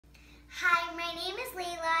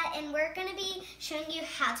and we're going to be showing you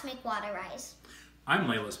how to make water rise. I'm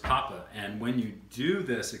Layla's papa, and when you do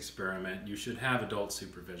this experiment, you should have adult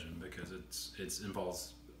supervision because it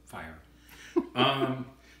involves fire.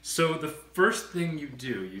 So the first thing you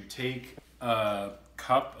do, you take a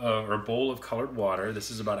cup or a bowl of colored water. This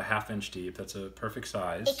is about a 1/2 inch deep. That's a perfect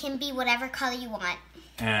size. It can be whatever color you want.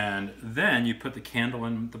 And then you put the candle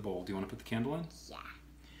in the bowl. Do you want to put the candle in? Yeah.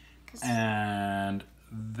 And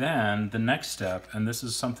then the next step, and this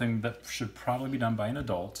is something that should probably be done by an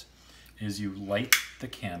adult, is you light the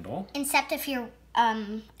candle. Except if you're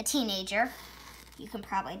a teenager, you can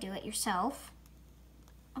probably do it yourself.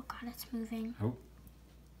 Oh God, it's moving. Oh.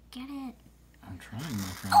 Get it. I'm trying, my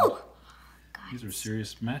friend. Oh! God. These are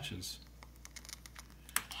serious matches.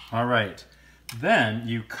 Okay. All right. Then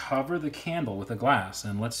you cover the candle with a glass,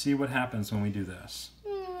 and let's see what happens when we do this.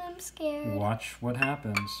 I'm scared. Watch what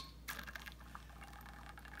happens.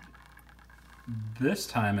 This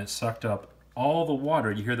time it sucked up all the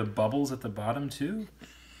water. You hear the bubbles at the bottom too?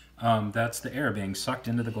 That's the air being sucked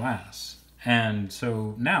into the glass. And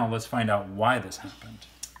so now let's find out why this happened.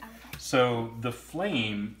 So the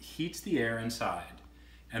flame heats the air inside,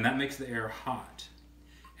 and that makes the air hot.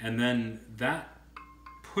 And then that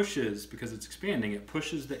pushes, because it's expanding, it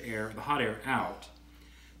pushes the hot air out.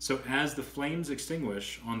 So as the flames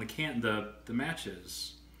extinguish on the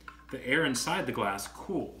matches, the air inside the glass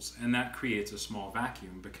cools, and that creates a small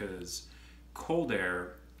vacuum because cold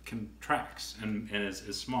air contracts and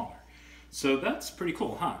is smaller. So that's pretty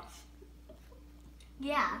cool, huh?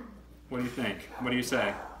 Yeah. What do you think? What do you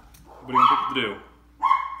say? What do you want people to do?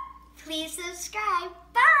 Please subscribe.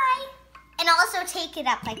 Bye. And also take it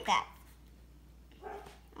up like that.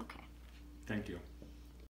 Okay. Thank you.